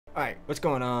Alright, what's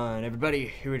going on, everybody?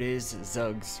 Here it is,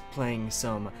 Zugs, playing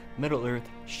some Middle-earth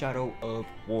Shadow of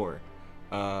War.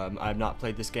 I've not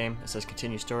played this game. It says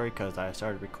continue story because I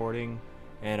started recording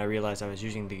and I realized I was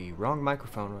using the wrong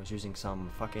microphone. I was using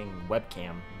some fucking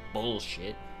webcam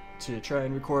bullshit to try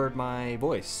and record my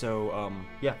voice. So,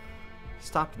 yeah,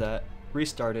 stopped that,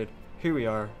 restarted, here we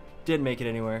are. Didn't make it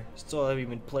anywhere. Still haven't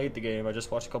even played the game. I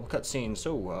just watched a couple cutscenes,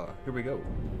 so, here we go.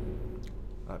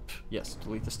 Yes,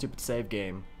 delete the stupid save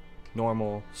game.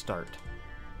 Normal, start.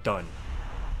 Done.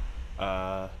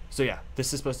 So yeah,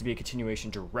 this is supposed to be a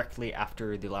continuation directly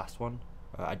after the last one.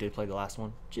 I did play the last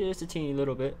one, just a teeny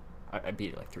little bit. I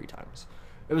beat it like 3 times.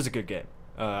 It was a good game.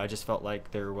 I just felt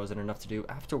like there wasn't enough to do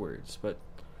afterwards, but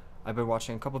I've been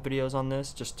watching a couple videos on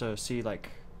this just to see like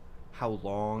how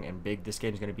long and big this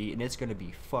game is going to be, and it's going to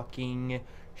be fucking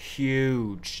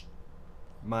huge.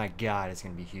 My god, it's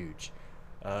going to be huge.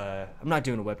 I'm not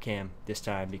doing a webcam this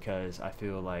time because I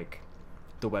feel like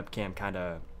the webcam kind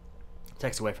of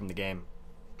takes away from the game.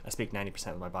 I speak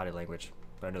 90% with my body language,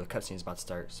 but I know the cutscene is about to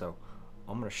start, so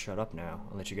I'm gonna shut up now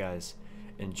and let you guys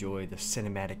enjoy the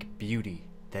cinematic beauty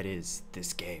that is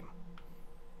this game.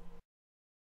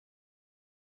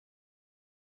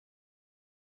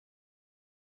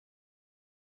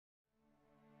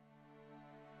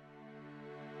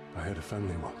 I had a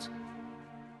family once.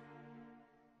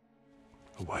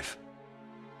 A wife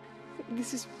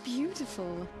This is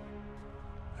beautiful.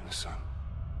 and a son.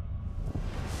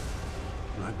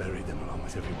 And I buried them along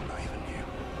with everyone I even knew.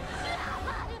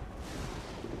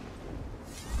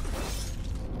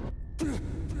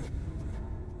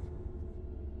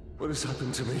 What has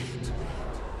happened to me?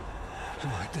 Am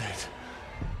I dead?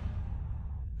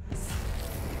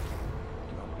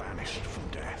 You're banished from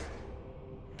death.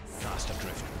 Cast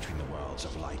adrift between the worlds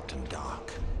of light and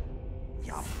dark.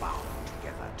 You're bound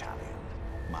together, Talion.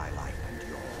 My life and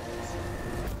yours.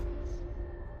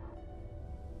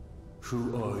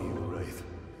 Who are you, Wraith?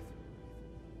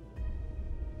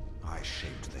 I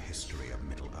shaped the history of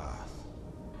Middle-earth.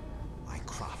 I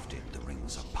crafted the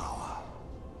Rings of Power.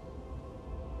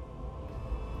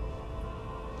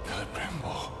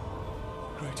 Celebrimbor,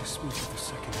 greatest smith of the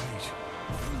Second Age.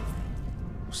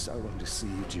 Sauron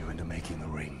deceived you into making the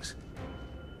rings.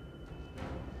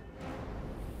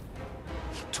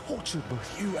 He tortured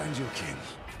both you and your kin.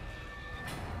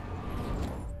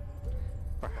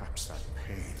 Perhaps that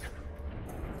pain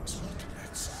was what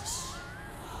nets us.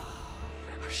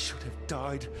 I should have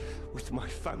died with my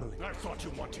family. I thought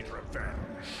you wanted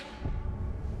revenge.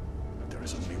 But there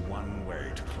is only one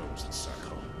way to close the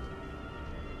circle.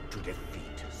 To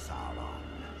defeat Sauron.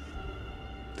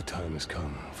 The time has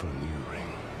come for a new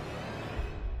ring.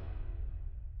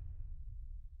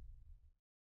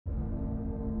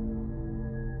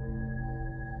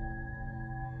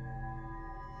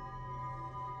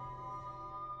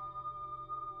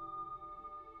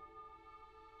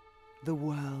 The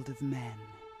world of men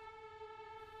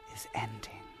is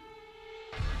ending.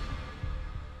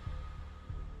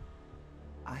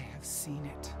 I have seen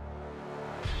it.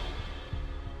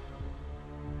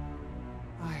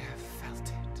 I have felt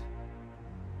it.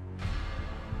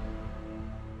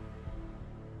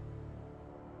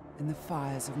 In the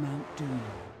fires of Mount Doom,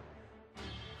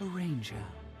 a ranger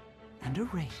and a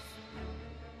wraith,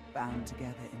 bound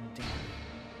together in death,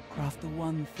 craft the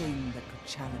one thing that could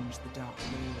challenge the Dark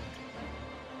Lord.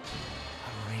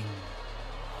 A ring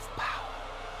of power.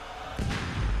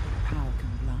 But power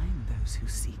can blind those who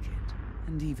seek it,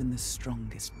 and even the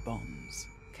strongest bonds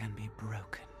can be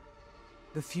broken.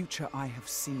 The future I have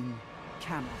seen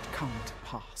cannot come to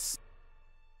pass.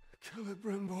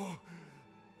 Celebrimbor.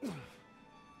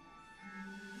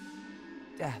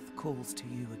 Death calls to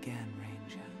you again,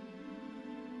 Ranger.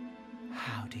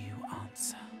 How do you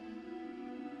answer?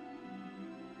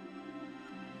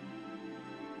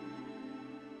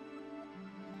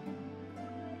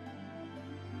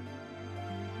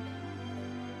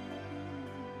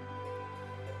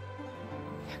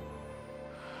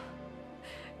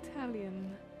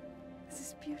 Talion, this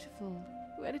is beautiful.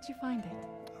 Where did you find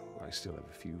it? I still have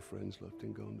a few friends left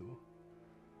in Gondor.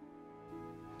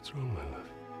 What's wrong, my love?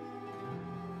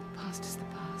 The past is the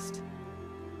past.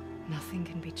 Nothing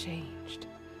can be changed.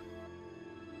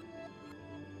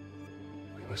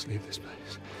 We must leave this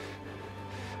place.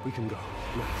 We can go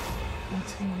now.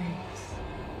 What's in rings?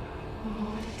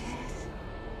 What it is?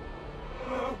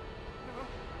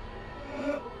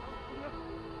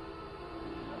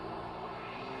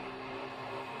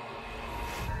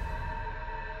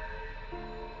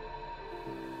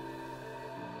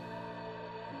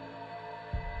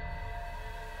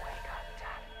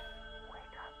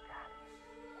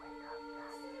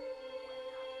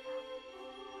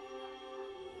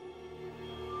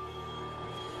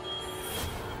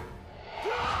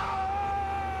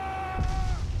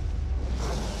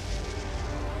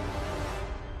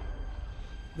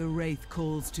 The Wraith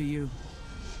calls to you.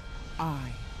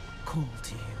 I call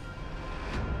to you.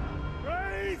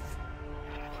 Wraith!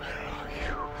 Where are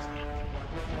you?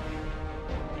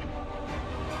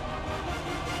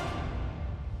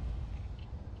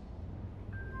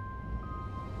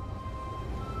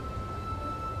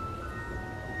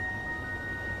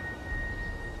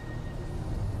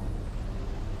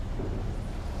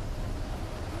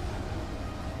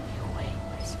 Your wait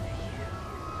was for you.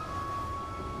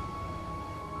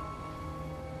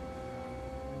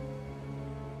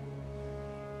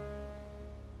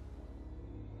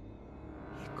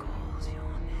 He calls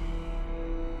your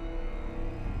name.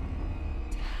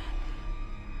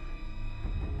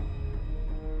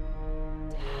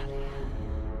 Talia.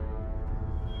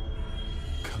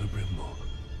 Calibrimbo.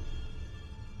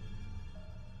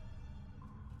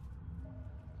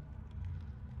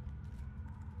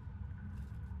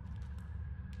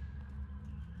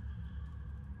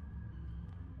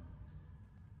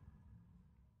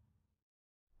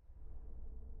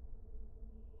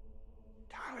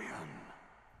 Talion.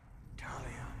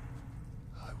 Talion.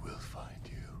 I will find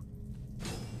you.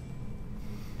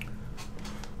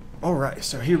 Alright,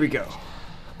 so here we go.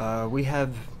 We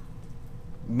have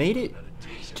made it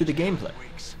to the gameplay.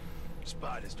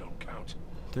 Spiders don't count.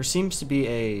 There seems to be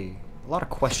a lot of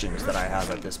questions that I have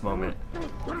at this moment.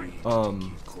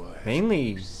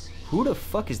 Mainly, who the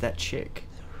fuck is that chick?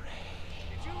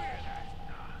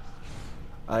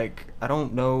 Like, I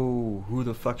don't know who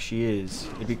the fuck she is.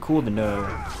 It'd be cool to know,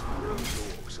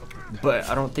 but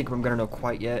I don't think I'm gonna know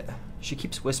quite yet. She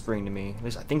keeps whispering to me. At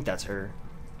least I think that's her.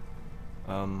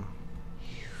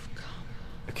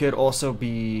 It could also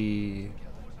be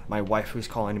my wife who's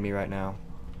calling to me right now.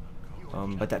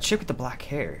 But that chick with the black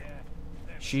hair,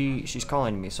 she's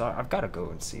calling to me, so I've got to go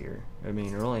and see her. I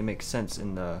mean, it only makes sense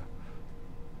in the.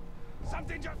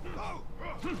 Something just. Oh.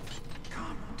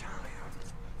 Come, Talion.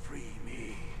 Free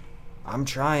me. I'm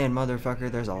trying, motherfucker.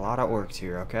 There's a lot of orcs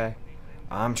here, okay?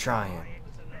 I'm trying.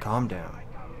 Calm down.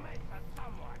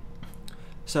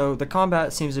 So the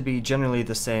combat seems to be generally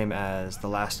the same as the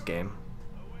last game,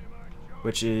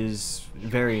 which is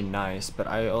very nice, but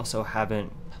I also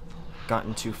haven't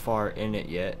gotten too far in it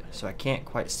yet, so I can't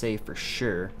quite say for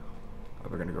sure. Oh,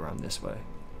 we're gonna go around this way.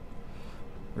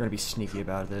 We're gonna be sneaky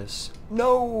about this.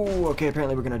 No! Okay,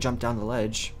 apparently we're gonna jump down the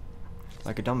ledge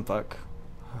like a dumb fuck,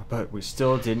 but we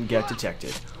still didn't get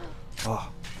detected.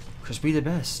 Oh, just be the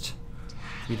best.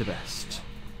 Be the best.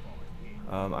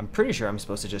 I'm pretty sure I'm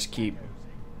supposed to just keep.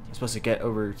 I'm supposed to get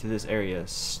over to this area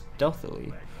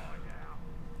stealthily,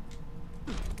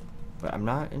 but I'm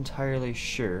not entirely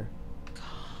sure.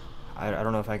 I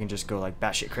don't know if I can just go like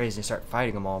batshit crazy and start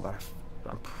fighting them all, but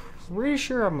I'm pretty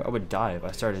sure I would die if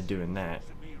I started doing that.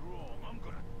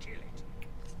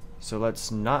 So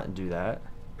let's not do that.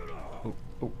 Oh,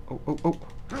 oh, oh, oh,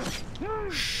 oh.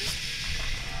 Shh.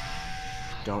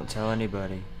 Don't tell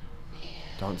anybody.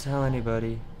 Don't tell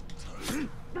anybody.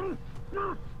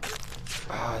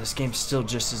 Oh, this game's still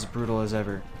just as brutal as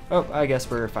ever. Oh, I guess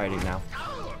we're fighting now.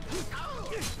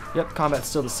 Yep, combat's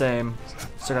still the same.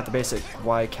 Still got the basic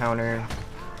Y counter.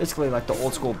 Basically like the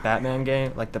old school Batman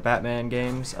game, like the Batman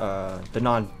games. Not the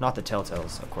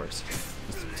Telltales, of course.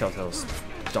 Telltales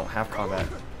don't have combat,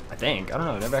 I think. I don't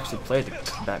know, I've never actually played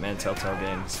the Batman Telltale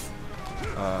games.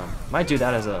 Might do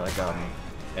that as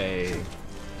a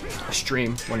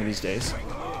stream one of these days.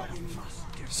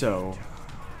 So,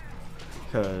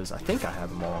 because I think I have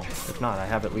them all. If not, I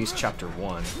have at least chapter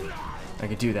 1. I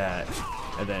could do that,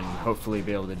 and then hopefully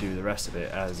be able to do the rest of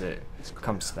it as it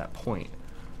comes to that point.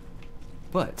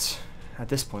 But at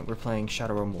this point, we're playing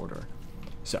Shadow of Mordor.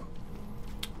 So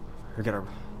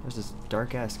there's this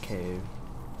dark ass cave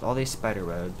with all these spider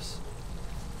webs.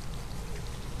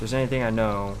 If there's anything I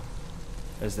know,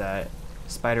 is that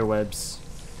spider webs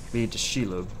lead to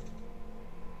Shelob.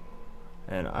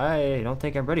 And I don't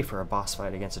think I'm ready for a boss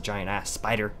fight against a giant ass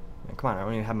spider. Man, come on, I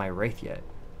don't even have my Wraith yet.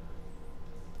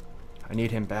 I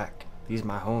need him back. He's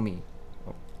my homie.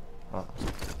 Oh.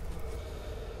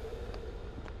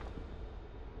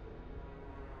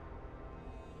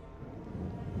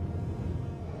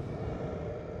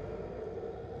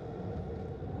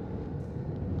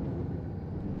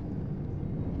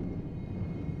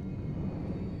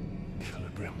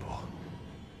 Calibrimbo.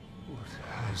 What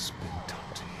has been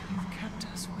done to you? You've kept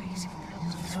us waiting.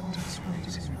 You've kept us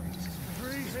waiting.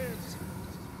 Free him!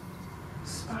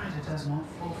 Spider does not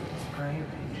forfeit his prey,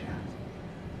 Ranger.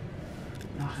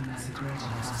 Not unless it reaches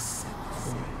us.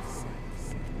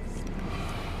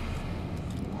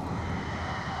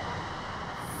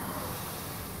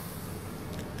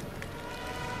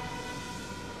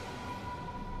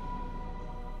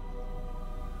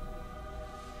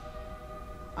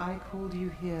 I called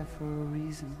you here for a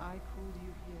reason. I called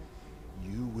you here.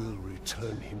 You will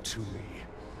return him to me.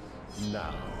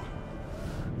 Now.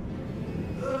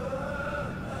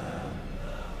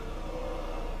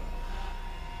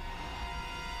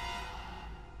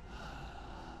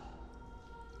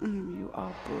 You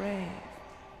are brave.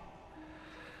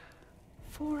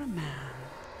 For a man.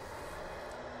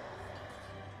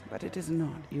 But it is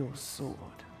not your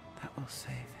sword that will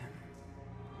save him.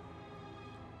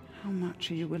 How much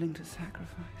are you willing to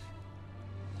sacrifice?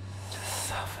 To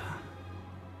suffer.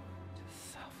 To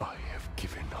suffer. I have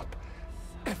given up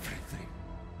everything.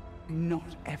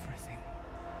 Not everything.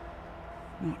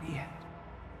 Not yet.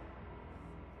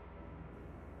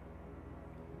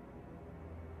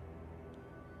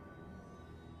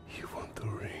 You want the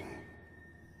ring?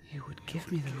 You would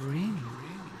give me the ring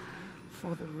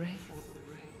for the wraith.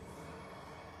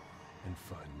 And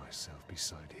find myself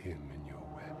beside him in your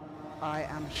web. I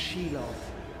am Shelob,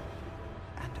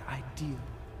 and I deal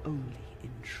only in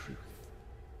truth.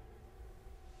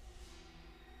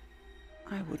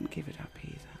 I wouldn't give it up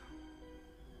either.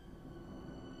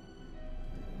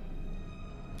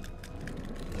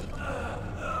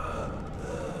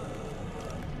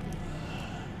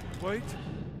 Wait.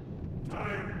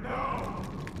 Time now!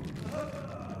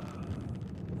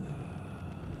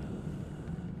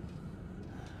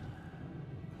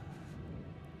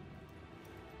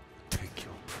 Take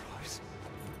your price.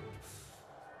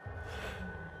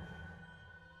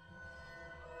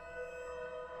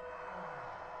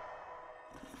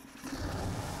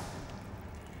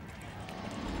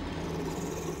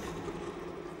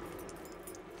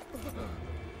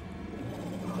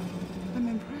 I'm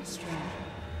impressed, Ray.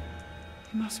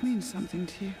 He must mean something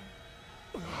to you.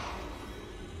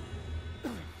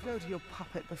 Go to your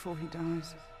puppet before he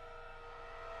dies.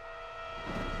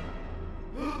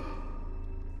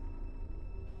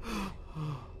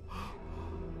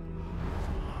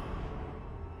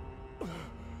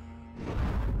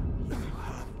 You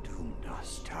have doomed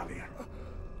us, Talion.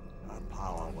 Her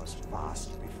power was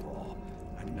vast before,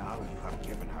 and now you have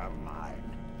given her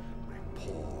mind. I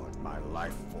poured my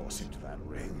life force into that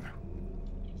ring.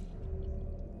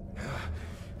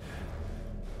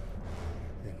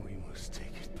 Then we must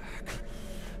take it back.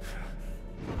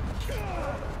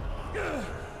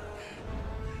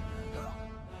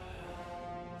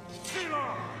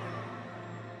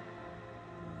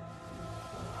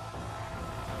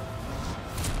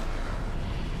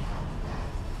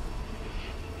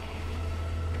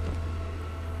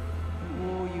 The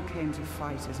war you came to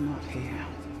fight is not here.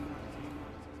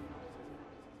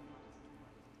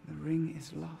 The ring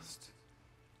is lost.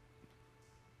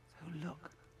 So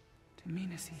look to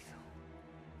Minas Ithil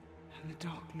and the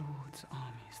Dark Lord's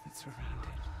armies that surround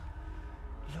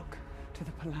it. Look to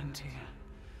the Palantir.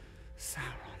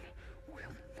 Sauron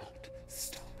will not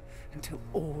stop until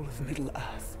all of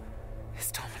Middle-earth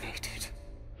is dominated.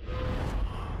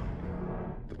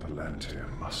 The Palantir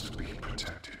must be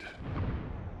protected.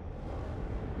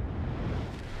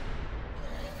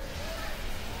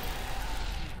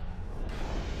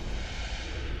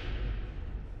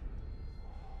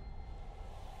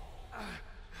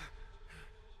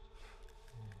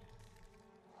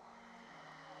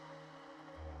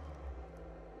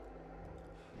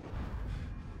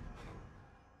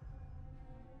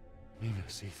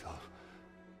 Minas Ithil.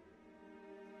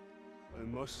 I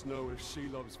must know if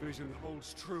Shelob's vision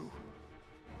holds true.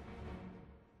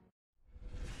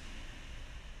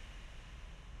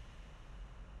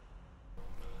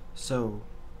 So,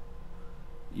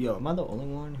 yo, am I the only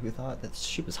one who thought that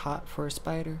she was hot for a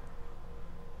spider?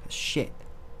 'Cause shit,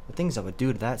 the things I would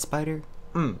do to that spider,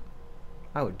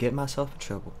 I would get myself in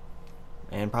trouble.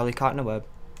 And probably caught in a web.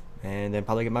 And then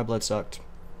probably get my blood sucked.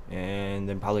 And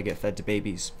then probably get fed to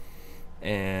babies.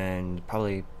 And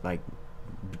probably, like,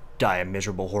 die a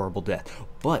miserable, horrible death.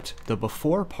 But the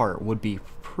before part would be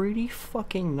pretty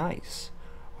fucking nice.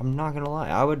 I'm not gonna lie.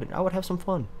 I would have some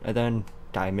fun. And then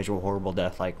die a miserable, horrible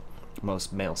death like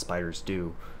most male spiders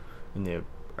do in the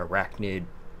arachnid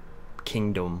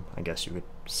kingdom, I guess you could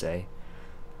say.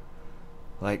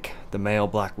 Like, the male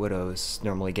black widows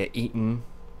normally get eaten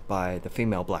by the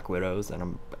female black widows, and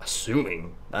I'm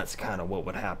assuming that's kind of what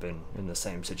would happen in the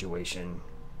same situation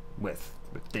with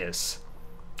this.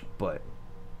 But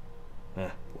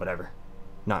whatever,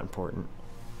 not important.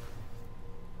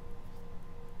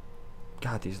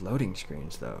 God, these loading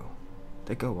screens though,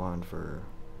 they go on for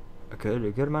a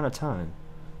good amount of time.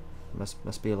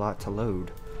 Must be a lot to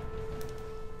load.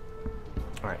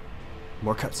 All right,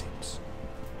 more cutscenes.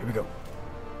 Here we go.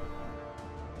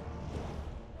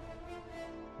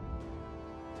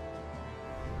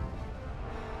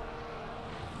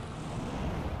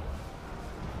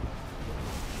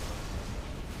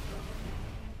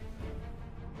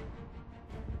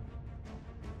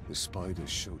 The spiders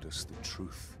showed us the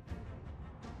truth.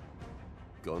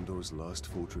 Gondor's last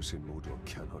fortress in Mordor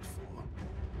cannot fall.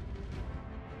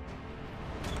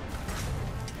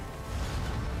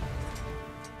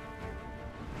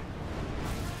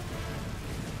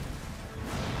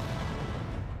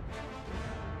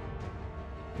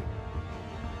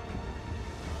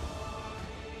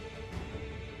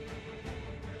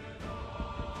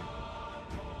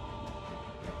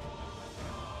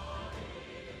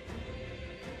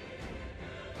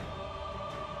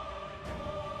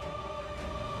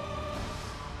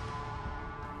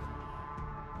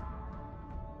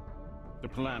 The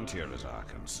Palantir is our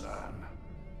concern.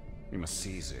 We must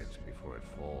seize it before it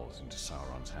falls into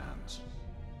Sauron's hands.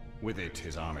 With it,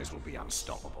 his armies will be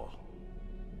unstoppable.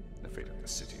 The fate of the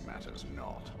city matters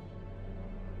not.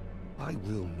 I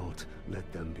will not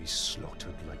let them be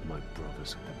slaughtered like my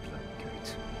brothers at the Black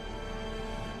Gate.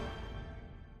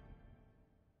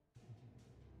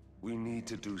 We need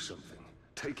to do something.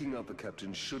 Taking out the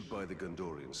captain should buy the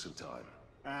Gondorians some time.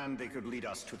 And they could lead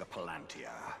us to the Palantir.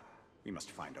 We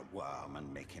must find a worm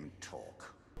and make him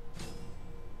talk.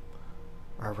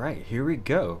 Alright, here we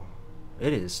go.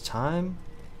 It is time.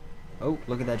 Oh,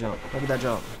 look at that jump. Look at that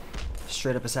jump.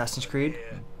 Straight up Assassin's Creed,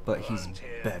 but he's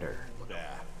better.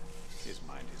 There. His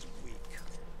mind is weak.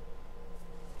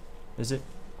 Is it?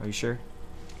 Are you sure?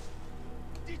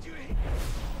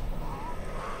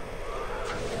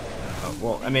 Oh,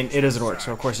 well, I mean, it is an orc,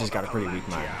 so of course he's got a pretty weak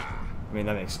mind. I mean,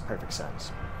 that makes perfect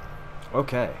sense.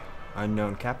 Okay.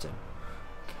 Unknown captain.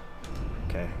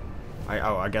 Okay.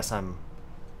 I guess I'm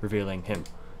revealing him.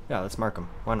 Yeah, let's mark him.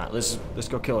 Why not? Let's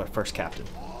go kill our first captain,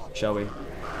 shall we?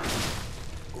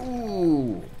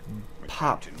 Ooh,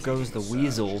 pop goes the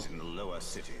weasel.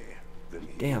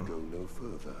 Damn.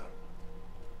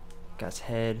 Guy's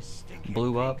head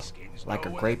blew up like a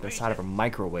grape inside of a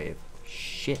microwave.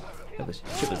 Shit,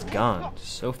 shit was gone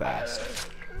so fast.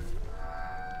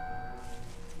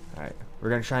 All right, we're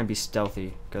gonna try and be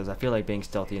stealthy because I feel like being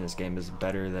stealthy in this game is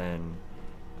better than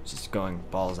just going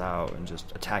balls out and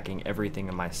just attacking everything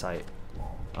in my sight.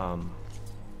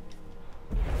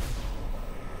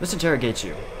 Let's interrogate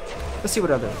you. Let's see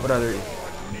what other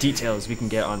details we can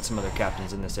get on some other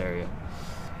captains in this area.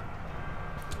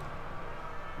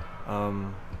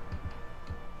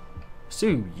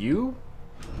 Sue, you?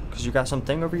 Because you got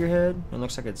something over your head? It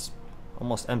looks like it's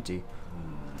almost empty.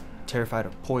 Terrified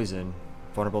of poison.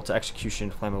 Vulnerable to execution,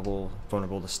 flammable,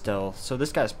 vulnerable to stealth. So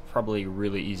this guy's probably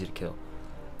really easy to kill.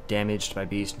 Damaged by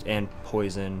beast and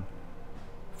poison.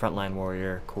 Frontline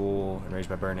warrior, cool. Enraged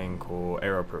by burning, cool.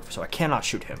 Arrow proof. So I cannot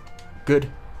shoot him. Good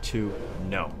to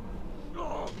know.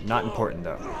 Not important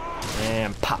though.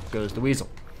 And pop goes the weasel.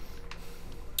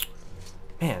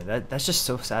 Man, that's just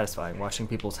so satisfying watching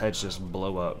people's heads just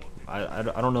blow up. I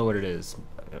don't know what it is.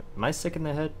 Am I sick in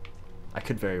the head? I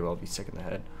could very well be sick in the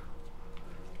head.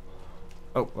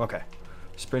 Oh, okay.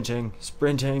 Sprinting,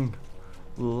 sprinting,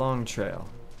 long trail.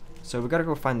 So we gotta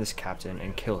go find this captain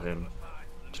and kill him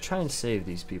to try and save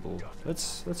these people.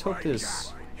 Let's hope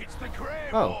this.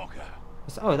 Oh,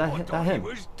 that him.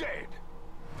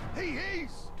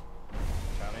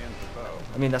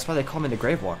 I mean, that's why they call me the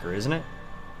Grave Walker, isn't it?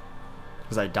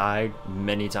 Because I died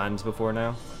many times before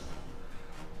now.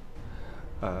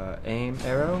 Aim,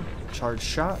 arrow, charge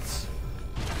shots.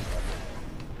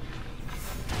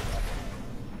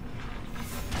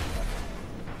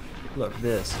 Look,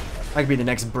 this. I could be the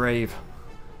next Brave.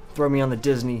 Throw me on the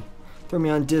Disney. Throw me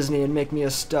on Disney and make me a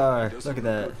star. Look at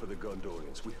that.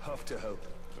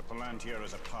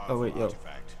 Oh wait, yo.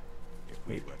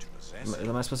 Wait.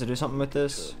 Am I supposed to do something with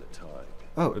this?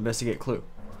 Oh, investigate clue.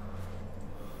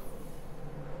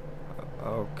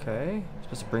 Okay.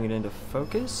 Supposed to bring it into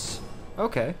focus.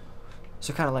 Okay.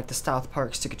 So kind of like the South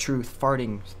Park Stick of Truth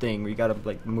farting thing, where you gotta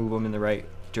like move them in the right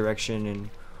direction and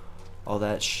all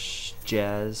that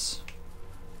jazz,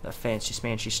 that fancy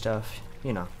smanchy stuff,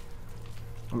 you know.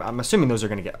 I'm assuming those are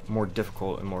going to get more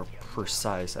difficult and more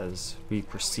precise as we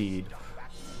proceed.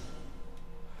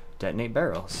 Detonate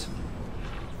barrels.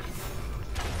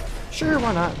 Sure,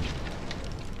 why not?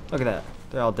 Look at that.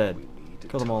 They're all dead.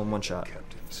 Kill them all in one shot.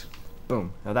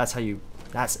 Boom. Now that's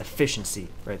that's efficiency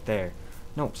right there.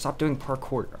 No, stop doing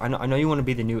parkour. I know you want to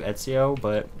be the new Ezio,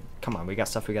 but come on, we got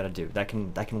stuff we got to do. That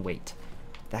can wait.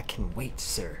 That can wait,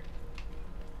 sir.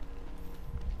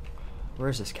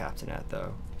 Where's this captain at,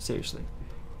 though? Seriously.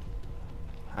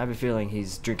 I have a feeling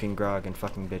he's drinking grog and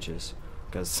fucking bitches.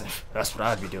 Because that's what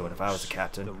I'd be doing if I was a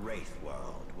captain. The Wraith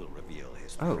world will reveal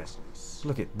his Oh, presence.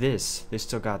 look at this. They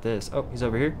still got this. Oh, he's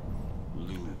over here.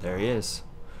 There he is.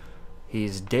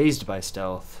 He's dazed by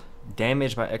stealth,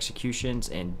 damaged by executions,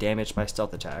 and damaged by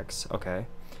stealth attacks. Okay.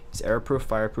 It's airproof,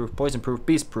 fireproof, poisonproof,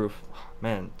 beastproof.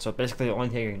 Man, so basically the only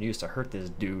thing I can use to hurt this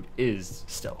dude is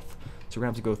stealth. So we're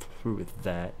gonna have to go through with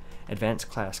that. Advanced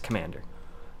class commander.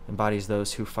 Embodies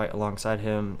those who fight alongside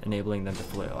him, enabling them to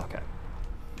flail. Okay.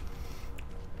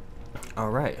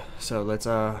 Alright, so let's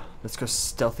go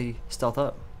stealth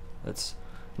up.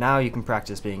 Now you can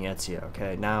practice being Ezio,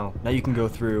 okay? Now you can go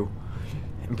through,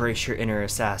 embrace your inner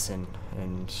assassin,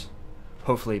 and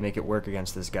hopefully make it work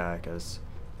against this guy, because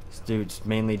this dude's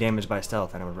mainly damaged by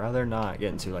stealth, and I would rather not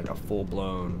get into like a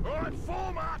full-blown... Alright,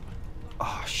 form up!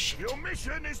 Oh, shit. Your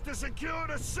mission is to secure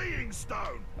the seeing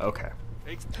stone. Okay.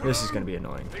 This is gonna be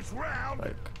annoying. It's round,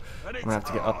 Like, and I'm gonna have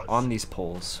to get up on these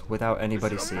poles without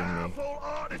anybody seeing me.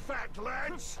 Artifact,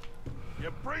 lads.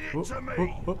 You bring it Oh, to me.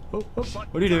 oh, oh, oh.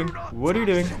 What are you doing? What are you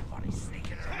doing?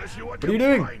 What are you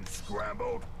doing?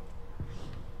 Scrambled.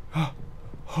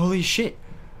 Holy shit.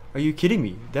 Are you kidding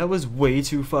me? That was way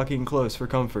too fucking close for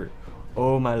comfort.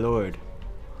 Oh my lord.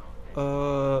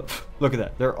 Look at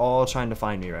that. They're all trying to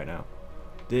find me right now.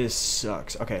 This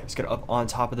sucks. Okay, let's get up on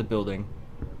top of the building.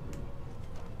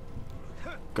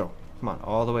 Go. Come on,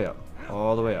 all the way up.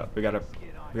 All the way up. We gotta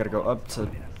go up to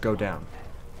go down.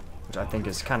 Which I think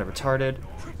is kind of retarded.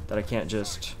 That I can't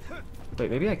just... Wait,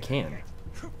 maybe I can.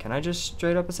 Can I just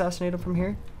straight up assassinate him from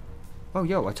here? Oh,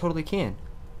 yo, I totally can.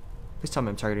 Please tell me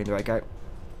I'm targeting the right guy.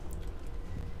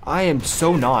 I am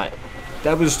so not.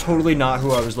 That was totally not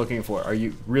who I was looking for. Are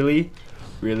you... Really?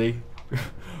 Really?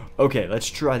 Okay, let's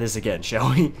try this again,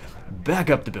 shall we? Back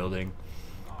up the building.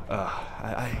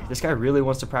 This guy really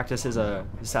wants to practice his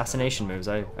assassination moves.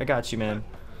 I got you, man.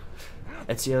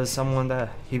 Ezio is someone that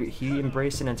he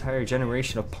embraced an entire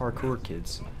generation of parkour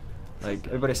kids. Like,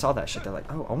 everybody saw that shit. They're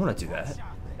like, oh, I want to do that.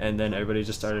 And then everybody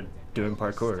just started doing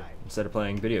parkour instead of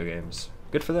playing video games.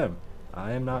 Good for them.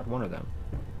 I am not one of them.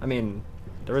 I mean,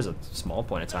 there was a small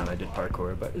point in time I did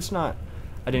parkour, but it's not...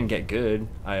 I didn't get good.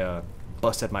 I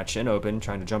busted my chin open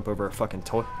trying to jump over a fucking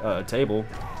table.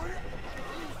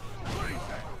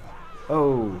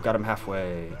 Oh, got him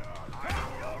halfway.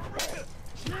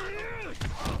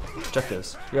 Check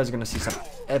this. You guys are gonna see some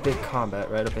epic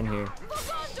combat right up in here.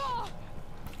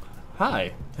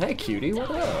 Hi. Hey, cutie.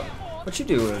 What up? What you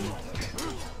doing?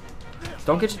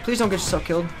 Please don't get yourself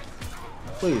killed.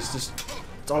 Please, just...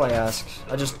 That's all I ask.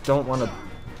 I just don't want to...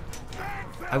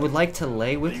 I would like to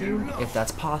lay with you, if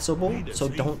that's possible, so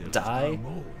don't die.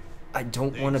 I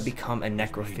don't want to become a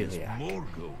necrophiliac.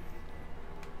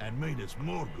 And Midas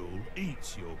Morgul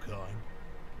eats your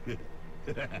kind.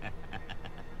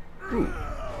 Ooh,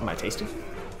 am I tasty?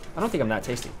 I don't think I'm that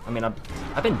tasty. I mean,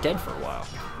 I've been dead for a while.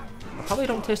 I probably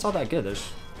don't taste all that good.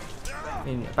 I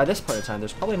mean, by this point in time,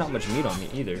 there's probably not much meat on me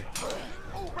either.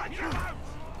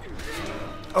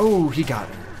 Oh, he got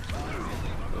me.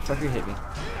 The fucker hit me.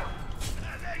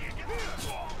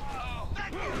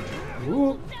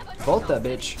 Ooh, vault that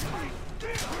bitch.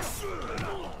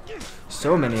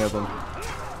 So many of them.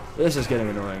 This is getting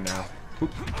annoying now.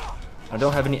 Oop. I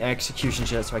don't have any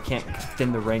executions yet, so I can't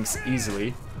thin the ranks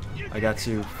easily. I got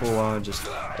to full on just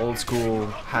old school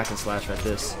hack and slash at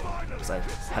this. Because I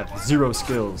have 0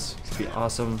 skills. It'd be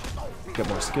awesome. Get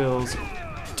more skills.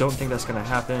 Don't think that's gonna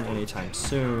happen anytime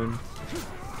soon.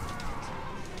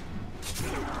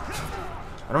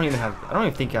 I don't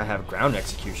even think I have ground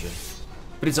execution.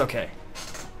 But it's okay.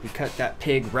 We cut that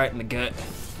pig right in the gut.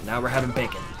 And now we're having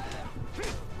bacon.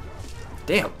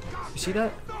 Damn. You see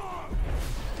that?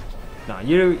 Nah,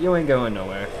 you ain't going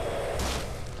nowhere.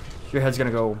 Your head's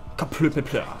gonna go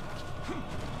kaplut.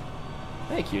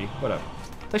 Hey, cutie. What up?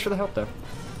 Thanks for the help, though.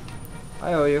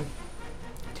 I owe you.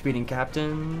 Defeating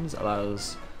captains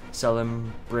allows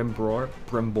Celebrimbor.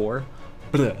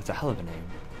 That's a hell of a name.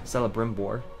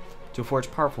 Celebrimbor. To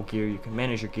forge powerful gear, you can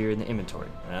manage your gear in the inventory.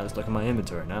 Now let's look at my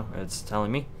inventory now. It's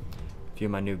telling me. View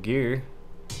my new gear.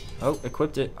 Oh,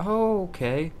 equipped it. Oh,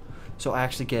 okay. So I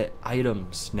actually get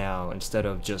items now instead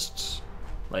of just,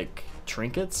 like,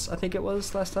 trinkets, I think it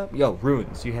was last time. Yo,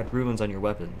 runes. You had runes on your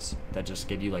weapons that just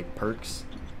give you, like, perks.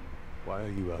 Why are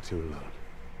you out here alone?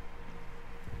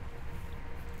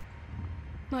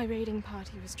 My raiding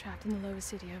party was trapped in the lower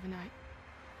city overnight.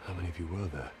 How many of you were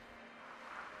there?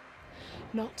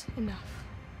 Not enough.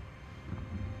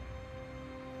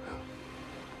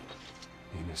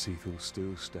 Minas Ithil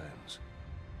still stands.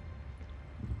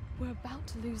 We're about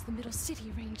to lose the Middle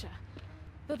City, Ranger.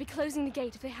 They'll be closing the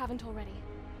gate if they haven't already.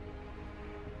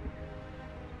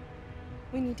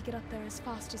 We need to get up there as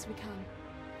fast as we can.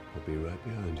 I'll be right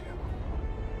behind you.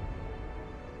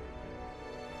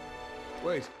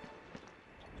 Wait!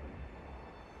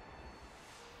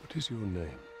 What is your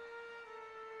name?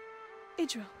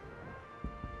 Idril.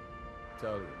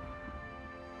 Talia.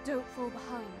 Don't fall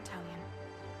behind, Talion.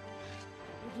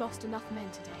 We've lost enough men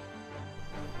today.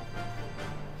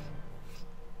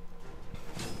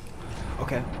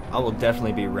 Okay, I will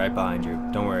definitely be right behind you.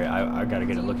 Don't worry, I gotta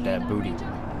get a look at that booty.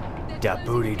 That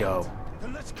booty, though.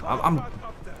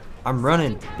 I'm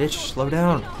running, bitch. Slow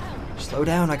down. Slow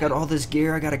down. I got all this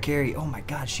gear I gotta carry. Oh my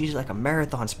god, she's like a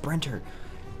marathon sprinter.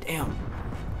 Damn.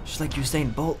 She's like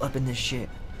Usain Bolt up in this shit.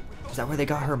 Is that where they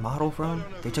got her model from?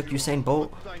 They took Usain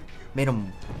Bolt, made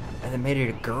him, and then made it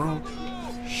a girl?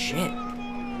 Shit.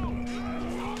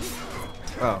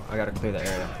 Oh, I gotta clear the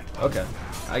area. Okay,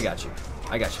 I got you.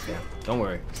 I got you, fam. Don't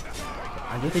worry.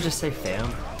 Did they just say fam?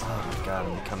 Oh my god,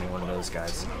 I'm becoming one of those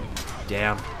guys.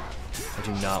 Damn. I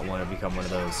do not want to become one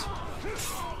of those.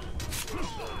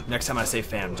 Next time I say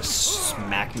fam, just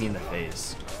smack me in the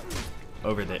face.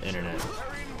 Over the internet.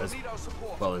 As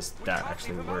well as that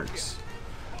actually works.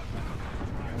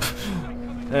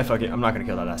 Eh, fuck it. I'm not gonna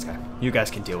kill that last guy. You guys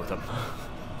can deal with him.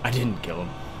 I didn't kill him.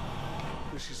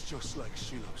 This is just like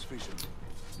Shelob's vision.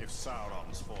 If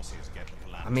Sauron's forces get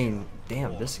the land, I mean,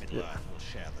 damn, this... Middle-earth will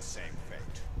share the same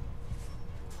fate.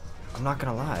 I'm not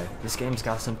gonna lie. This game's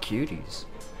got some cuties.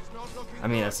 I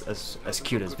mean, as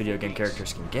cute as video game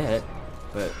characters can get,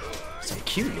 but some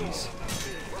cuties.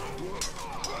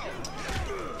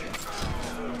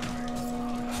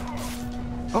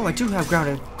 Oh, I do have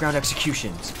ground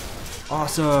executions.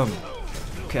 Awesome.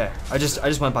 Okay, I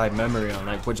just went by memory on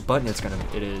like which button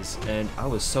it is, and I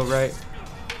was so right.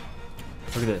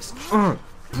 Look at this.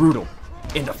 Brutal.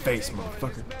 In the face,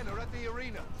 motherfucker.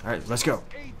 Alright, let's go.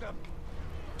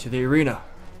 To the arena.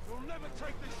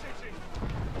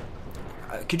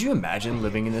 Could you imagine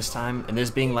living in this time and this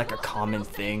being like a common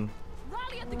thing?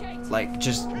 Like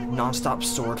just non-stop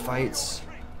sword fights?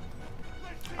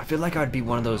 I feel like I'd be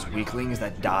one of those weaklings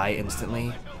that die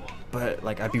instantly, but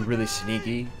like I'd be really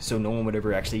sneaky, so no one would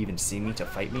ever actually even see me to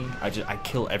fight me. I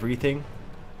kill everything,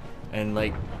 and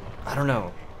like I don't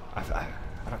know,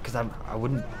 because I'm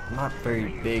not very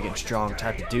big and strong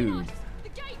type of dude,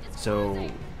 so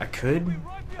I could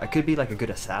be like a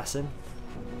good assassin,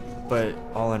 but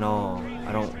all in all,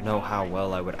 I don't know how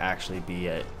well I would actually be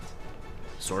at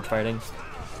sword fighting.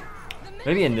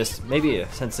 Maybe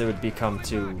since it would become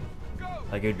too.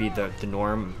 Like, it would be the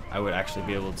norm, I would actually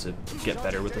be able to get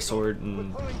better with the sword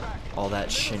and all that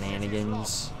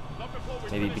shenanigans.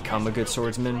 Maybe become a good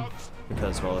swordsman,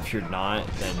 because, well, if you're not,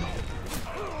 then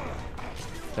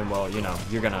well, you know,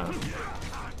 you're gonna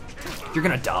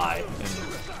die.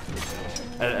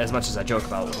 And as much as I joke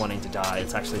about wanting to die,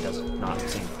 it actually does not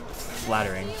seem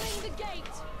flattering.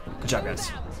 Good job,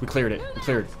 guys. We cleared it. We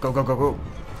cleared it. Go, go, go, go.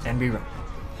 And we run.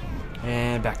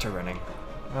 And back to running.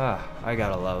 Ah, you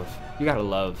gotta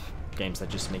love games that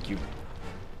just make you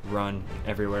run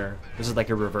everywhere. This is like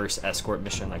a reverse escort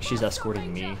mission, like she's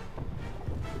escorting me.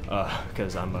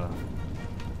 Because I'm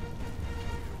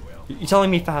You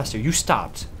telling me faster, you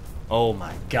stopped. Oh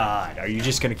my god, are you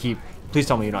just gonna keep, please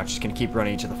tell me you're not just gonna keep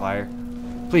running into the fire.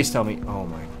 Please tell me, oh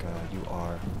my god, you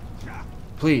are.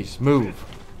 Please, move.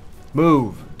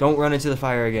 Move, don't run into the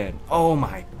fire again. Oh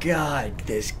my god,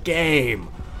 this game.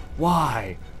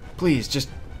 Why? Please, just...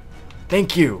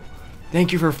 Thank you.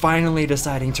 Thank you for finally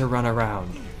deciding to run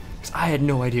around. 'Cause I had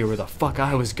no idea where the fuck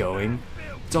I was going.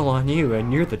 It's all on you,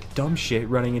 and you're the dumb shit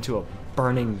running into a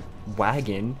burning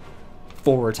wagon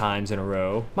 4 times in a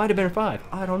row. Might have been 5.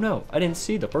 I don't know. I didn't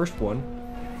see the first one.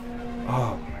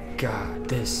 Oh my god,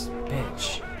 this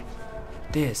bitch.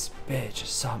 This bitch is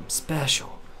something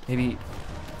special. Maybe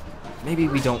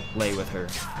we don't lay with her.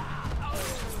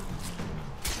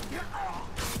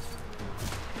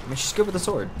 I mean, she's good with the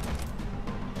sword.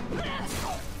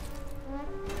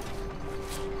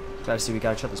 Gotta see, we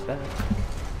gotta shut this back.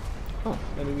 Oh,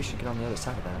 maybe we should get on the other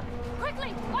side of that.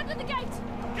 Quickly, under the gate!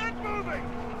 Get moving!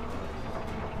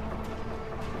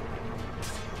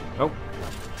 Nope.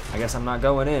 I guess I'm not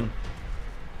going in.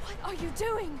 What are you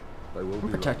doing? I'm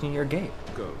protecting your gate.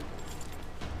 Go.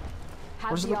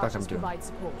 What does it look like I'm doing? Provide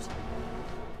support.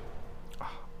 Oh,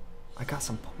 I got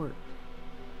some port.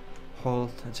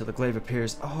 Hold until the glaive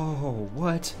appears. Oh,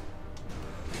 what?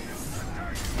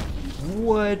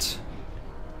 What?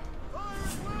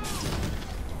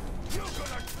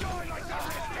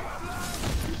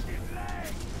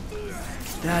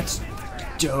 That's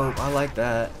dope. I like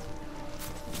that.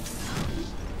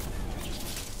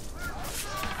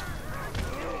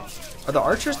 Are the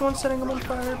archers the ones setting them on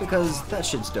fire? Because that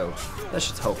shit's dope. That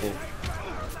shit's hopeful.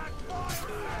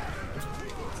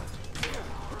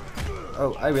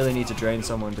 Oh, I really need to drain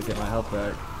someone to get my health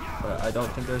back. But I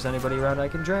don't think there's anybody around I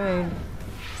can drain.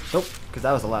 Nope, because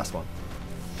that was the last one.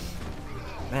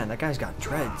 Man, that guy's got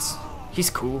dreads.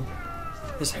 He's cool.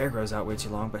 His hair grows out way too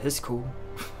long, but he's cool.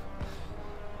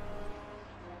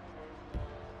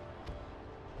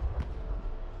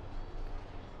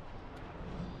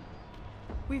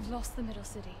 We've lost the Middle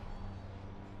City.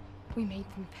 We made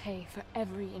them pay for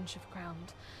every inch of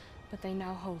ground, but they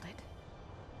now hold it.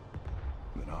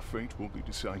 Then our fate will be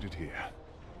decided here.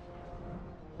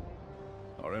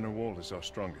 Our inner wall is our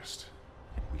strongest.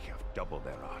 We have double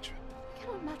their archer. We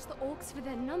cannot match the orcs for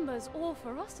their numbers or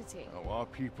ferocity. Now, our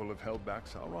people have held back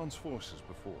Sauron's forces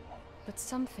before. But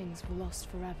some things were lost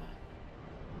forever.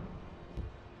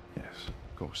 Yes,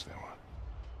 of course they were.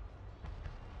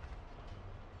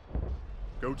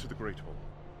 Go to the Great Hall.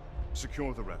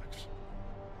 Secure the relics.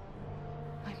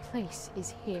 My place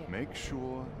is here. Make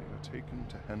sure they are taken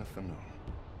to Henathanun.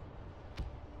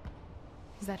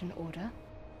 Is that an order?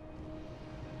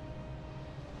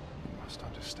 You must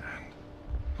understand.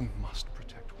 We must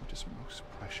protect what is most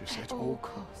precious At all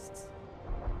costs.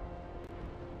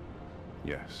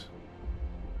 Yes.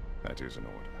 That is an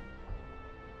order.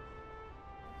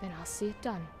 Then I'll see it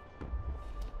done.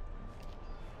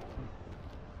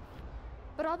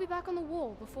 But I'll be back on the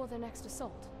wall before their next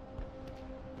assault.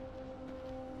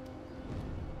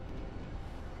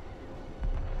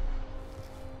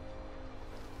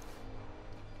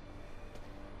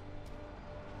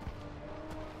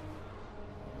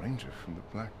 A ranger from the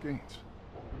Black Gates.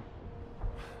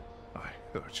 I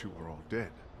heard you were all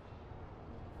dead.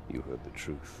 You heard the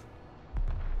truth.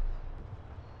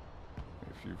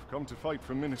 If you've come to fight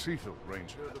for Minas Ithil,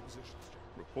 Ranger,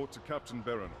 report to Captain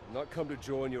Baron. Not come to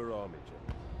join your army,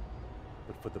 General,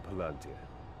 but for the Palantir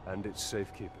and its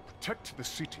safekeeping. Protect the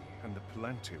city, and the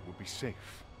Palantir will be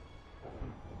safe.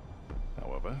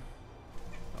 However,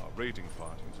 our raiding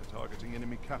parties are targeting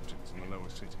enemy captains in the lower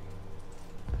city.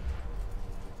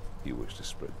 You wish to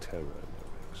spread terror in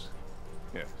the ranks.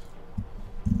 Yes.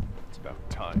 It's about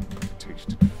time we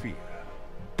tasted fear.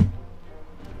 The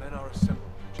men are assembled,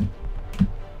 General.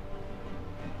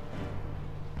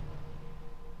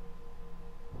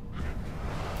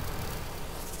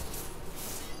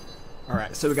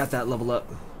 Alright, so we got that level up.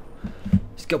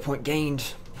 Skill point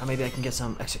gained. Now maybe I can get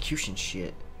some execution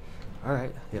shit.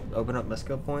 Alright, yep, open up my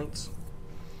skill points.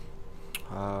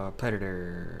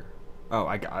 Predator. Oh,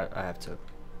 I have to.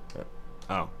 Yep.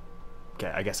 Oh.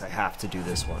 Okay, I guess I have to do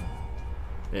this one.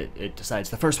 It decides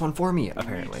the first one for me,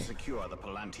 apparently. We need to secure the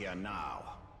Palantir now.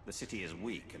 The city is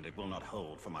weak and it will not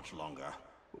hold for much longer.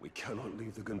 But we cannot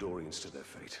leave the Gondorians to their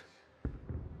fate.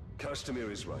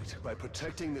 Castamir is right. By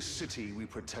protecting the city, we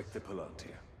protect the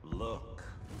Palantir. Look.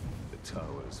 The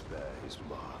towers bear his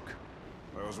mark.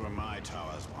 Those were my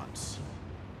towers once.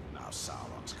 Now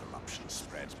Sauron's corruption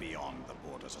spreads beyond the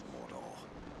borders of Mordor.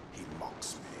 He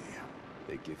mocks me.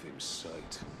 They give him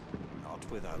sight. Not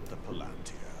without the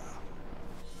Palantir.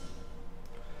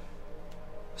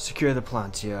 Secure the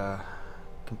Palantir.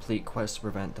 Complete quest to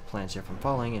prevent the Palantir from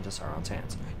falling into Sauron's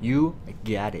hands. You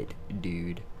got it,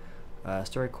 dude.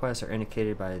 Story quests are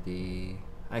indicated by the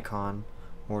icon.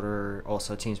 Mordor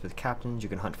also teams with captains. You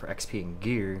can hunt for XP and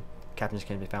gear. Captains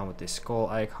can be found with the skull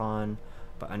icon.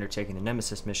 By undertaking the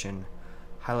Nemesis mission,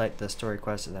 highlight the story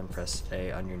quest and then press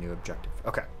A on your new objective.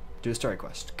 Okay, do a story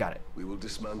quest. Got it. We will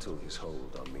dismantle his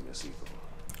hold on Minas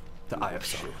Ithil. The Eye of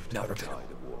Sauron. Now The tide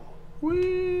of war.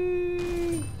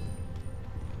 Whee!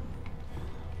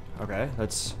 Okay,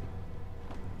 let's.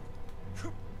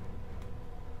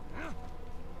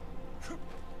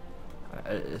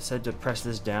 It said to press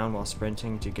this down while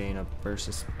sprinting to gain a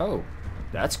burst. Oh,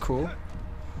 that's cool.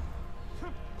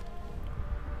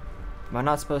 Am I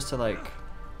not supposed to like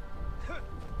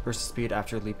burst speed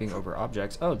after leaping over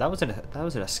objects? Oh, that wasn't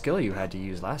a skill you had to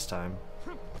use last time.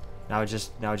 Now it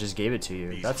just gave it to you.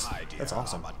 These That's Hydia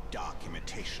awesome. are but dark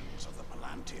imitations of the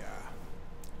Palantir.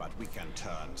 But we can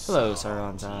turn Hello,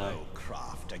 Sauron's Sauron's eye. low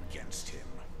craft against him.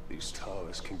 These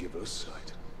towers can give us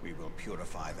sight. We will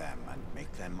purify them and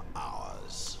make them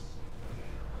ours.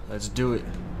 Let's do it.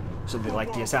 Something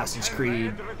like the Assassin's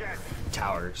Creed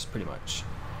towers, pretty much.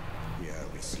 Here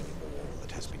we see all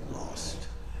that has been lost,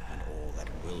 and all that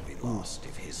will be lost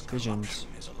if his Visions. corruption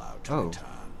is allowed to Oh. return.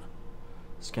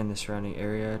 Scan the surrounding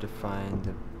area to find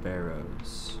the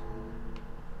barrows.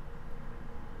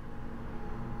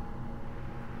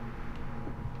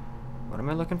 What am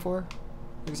I looking for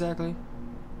exactly?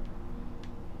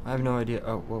 I have no idea.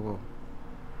 Oh, whoa, whoa.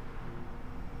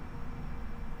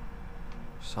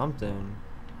 Something.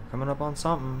 We're coming up on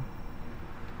something.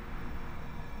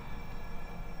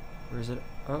 Where is it?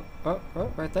 Oh, oh,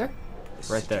 oh, right there?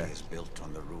 The Right city there. is built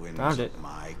on the ruins Found it. of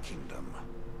my kingdom,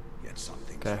 yet some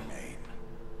things Okay. remain.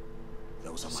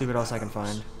 Those are See my what else I can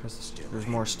barrows, find, because still there's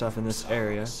more hidden stuff in this Sauron's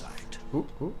area. sight. Ooh,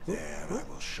 ooh, ooh, There ooh, I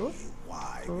will show ooh. you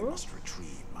why we must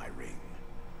retrieve my ring.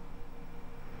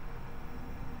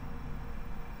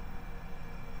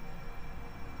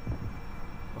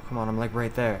 Oh, come on, I'm like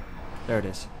right there. There it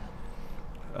is.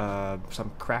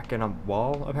 Some crack in a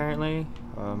wall, apparently.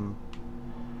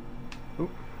 Ooh,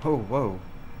 oh, whoa.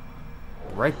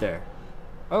 Right there.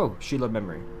 Oh, Sheila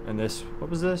memory. And this, what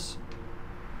was this?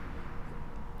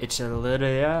 It's a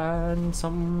little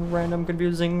some random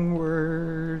confusing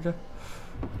word.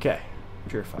 Okay,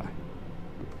 purify.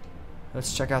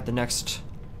 Let's check out the next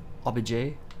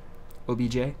OBJ.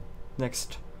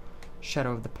 Next,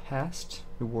 Shadow of the Past.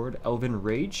 Reward, Elven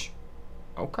Rage.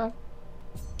 Okay.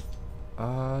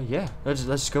 Yeah.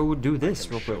 Let's go do this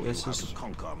real quick. This is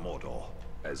conquer Mordor.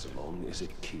 As long as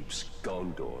it keeps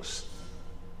Gondor's.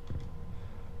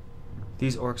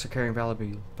 These orcs are carrying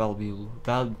valuable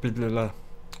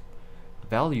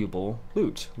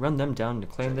loot. Run them down to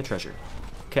claim the treasure.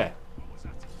 Okay.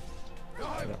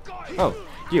 Oh,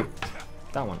 you.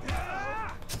 That one.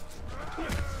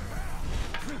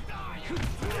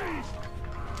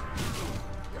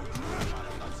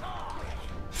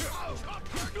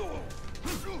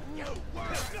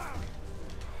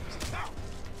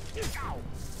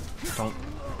 Don't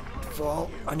fall.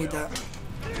 I need that.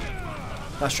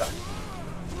 Last shot.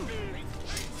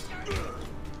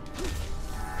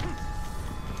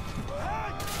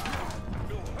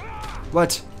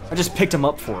 What? I just picked him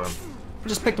up for him. I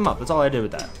just picked him up. That's all I did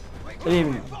with that. I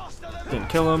didn't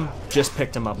kill him. Just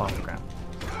picked him up off the ground.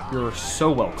 You're so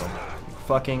welcome. You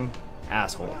fucking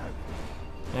asshole.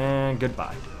 And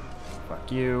goodbye.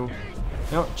 Fuck you.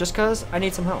 No, just cause I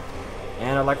need some help.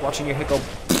 And I like watching your hit go.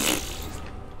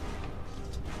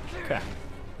 Okay.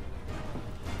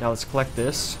 Now let's collect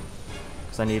this.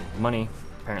 Because I need money,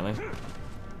 apparently.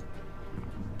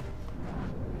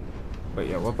 Wait,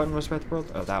 yeah, what button was Red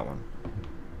World? Oh, that one.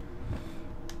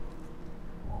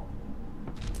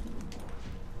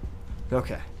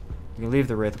 Okay. You can leave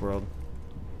the Wraith World.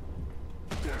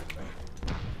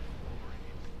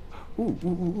 Ooh, ooh,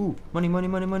 ooh, ooh. Money, money,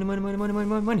 money, money, money, money, money, money,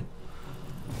 money, money.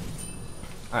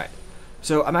 Alright.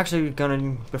 So I'm actually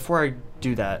gonna, before I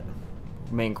do that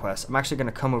main quest, I'm actually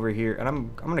gonna come over here and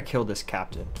I'm gonna kill this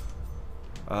captain.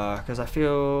 Because I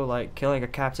feel like killing a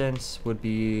captain would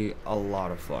be a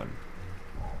lot of fun.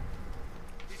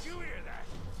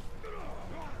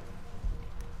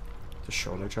 The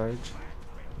shoulder charge.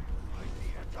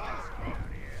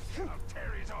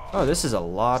 Oh, this is a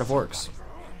lot of orcs.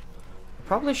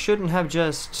 Probably shouldn't have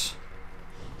just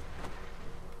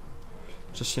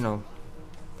you know,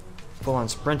 full on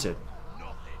sprinted.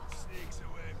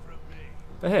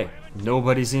 But hey,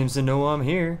 nobody seems to know I'm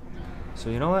here. So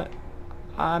you know what?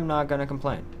 I'm not gonna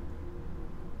complain.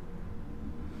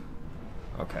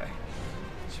 Okay.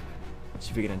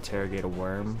 See if we can interrogate a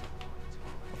worm.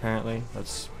 Apparently,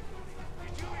 let's.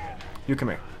 You come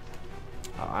here.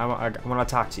 I want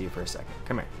to talk to you for a second.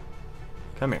 Come here.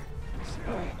 Come here.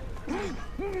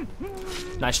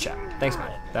 Nice chat. Thanks,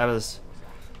 man. That was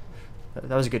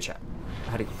a good chat.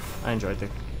 I enjoyed the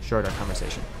shorter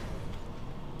conversation.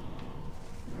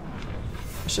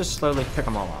 Let's just slowly pick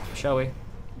them all off, shall we?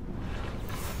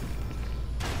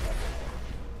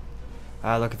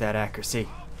 Ah, look at that accuracy.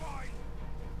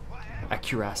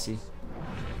 Accuracy.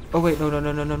 Oh wait, no,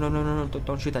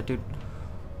 don't shoot that dude.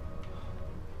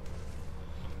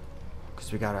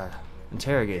 Because we gotta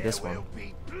interrogate this one.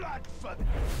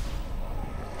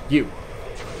 You.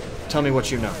 Tell me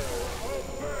what you know.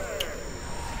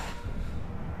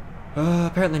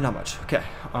 Apparently not much. Okay.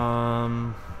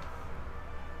 No.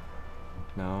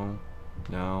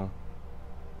 No.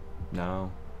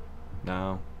 No.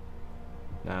 No.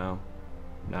 No.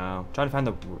 No. Trying to find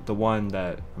the one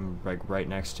that I'm like right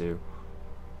next to.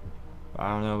 I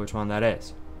don't know which one that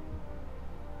is.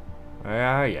 Where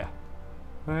are ya?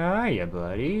 Where are ya,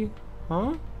 buddy?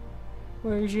 Huh?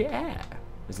 Where's you at?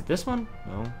 Is it this one?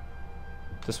 No.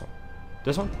 This one.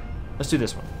 This one? Let's do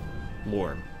this one.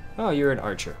 Lorm. Oh, you're an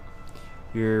archer.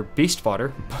 You're beast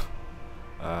fodder.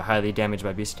 Highly damaged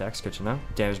by beast attacks. Good to know.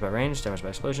 Damaged by range, damaged by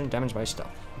explosion, damaged by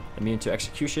stealth. Immune to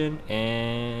execution,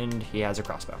 and he has a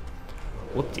crossbow.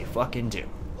 Whoop-de-fucking-do.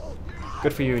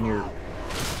 Good for you and your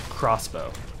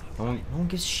crossbow. No one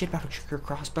gives a shit about your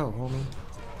crossbow, homie.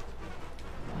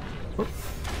 Whoop.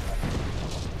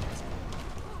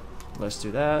 Let's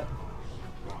do that.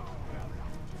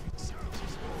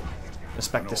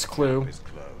 Inspect this clue.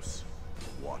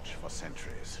 Watch for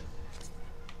sentries.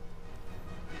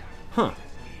 Huh.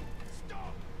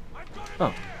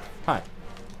 Oh, hi.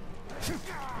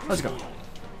 How's it going?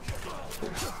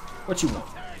 What you want?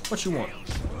 What you want?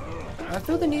 I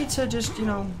feel the need to just, you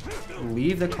know,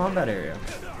 leave the combat area.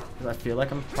 Because I feel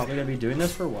like I'm probably going to be doing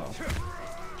this for a while.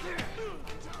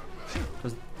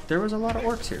 Because there was a lot of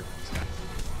orcs here.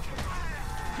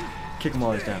 Kick them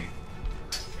while he's down.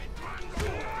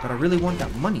 But I really want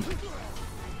that money.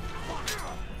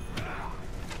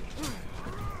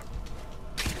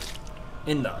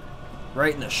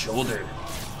 Right in the shoulder.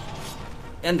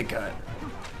 And the gut.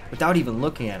 Without even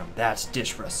looking at him. That's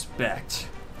disrespect.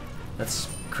 That's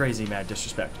crazy mad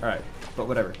disrespect. Alright, but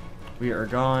whatever. We are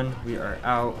gone. We are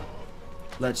out.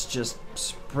 Let's just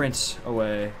sprint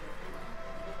away.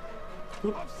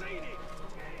 Whoop.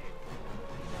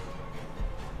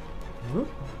 Whoop.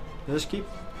 Just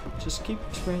keep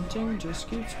sprinting. Just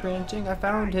keep sprinting. I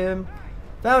found him.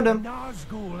 Found him.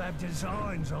 Nazgul have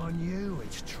designs on you,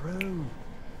 it's true.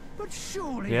 But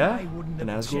surely Yeah? I wouldn't The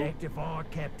have Nazgul? objected if I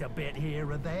kept a bit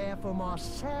here or there for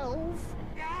myself.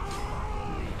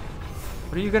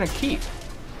 What are you gonna keep?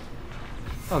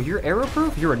 Oh, you're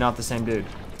arrow-proof? You are not the same dude.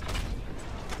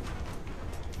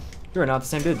 You are not the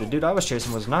same dude. The dude I was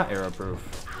chasing was not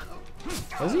arrow-proof.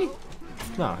 Was he?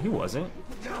 No, he wasn't.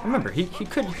 Remember, he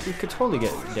could totally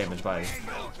get damaged by it.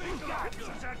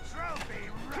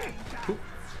 Oop.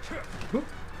 Oop.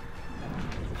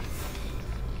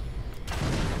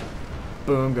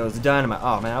 Boom goes the dynamite.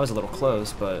 Oh man, I was a little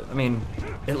close, but I mean,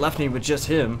 it left me with just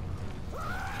him,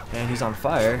 and he's on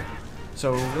fire.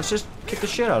 So let's just kick the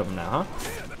shit out of him now, huh?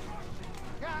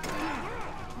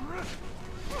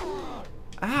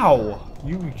 Ow!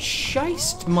 You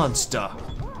shiced monster!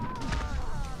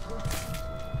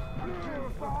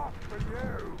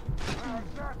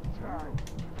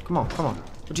 Come on, come on.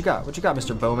 What you got? What you got,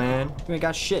 Mr. Bowman? You ain't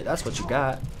got shit. That's what you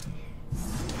got.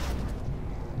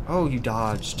 Oh, you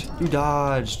dodged. You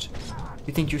dodged.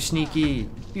 You think you sneaky.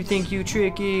 You think you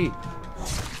tricky.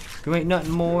 You ain't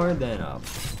nothing more than a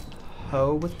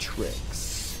hoe with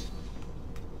tricks.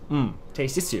 Mmm,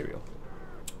 tasty cereal.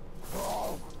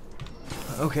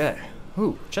 Okay.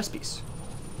 Ooh, chest piece.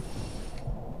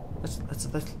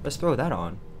 Let's throw that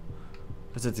on.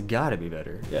 Cause it's gotta be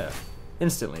better. Yeah,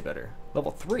 instantly better.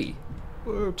 Level 3.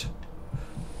 Woot.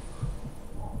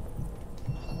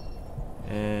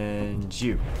 And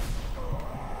you.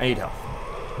 I need health.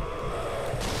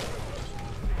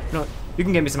 No, you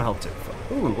can give me some health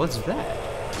too. Ooh, what's that?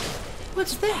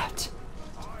 What's that?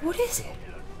 What is it?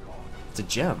 It's a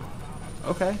gem.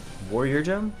 Okay. Warrior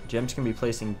gem? Gems can be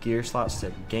placed in gear slots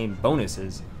to gain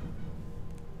bonuses.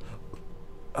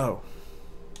 Oh.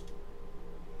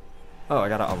 Oh, I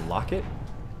gotta unlock it?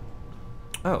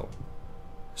 Oh.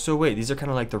 So wait, these are kind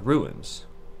of like the ruins.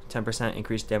 10%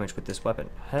 increased damage with this weapon.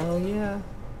 Hell yeah.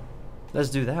 Let's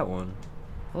do that one.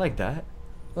 I like that.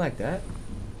 I like that.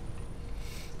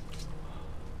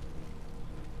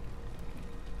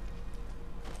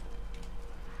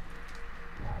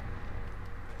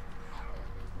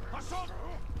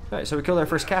 Alright, so we killed our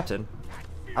first captain.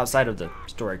 Outside of the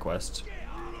story quest.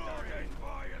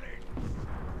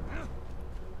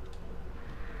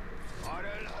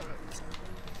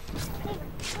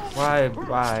 Why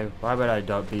would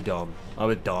I be dumb? I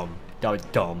was dumb. That was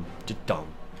dumb. Just dumb.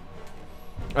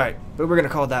 Alright, but we're gonna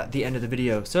call that the end of the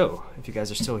video. So, if you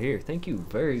guys are still here, thank you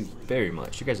very, very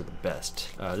much. You guys are the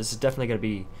best. This is definitely gonna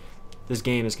be, this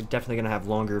game is definitely gonna have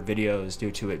longer videos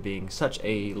due to it being such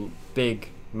a big,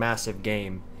 massive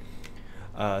game.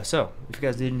 So, if you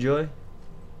guys did enjoy,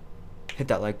 hit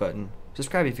that like button.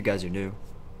 Subscribe if you guys are new.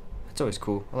 It's always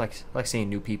cool. I like seeing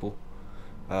new people.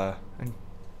 And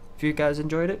if you guys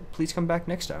enjoyed it, please come back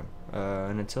next time.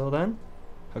 And until then,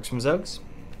 hugs from Zugs,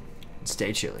 and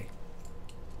stay chilly.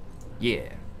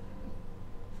 Yeah.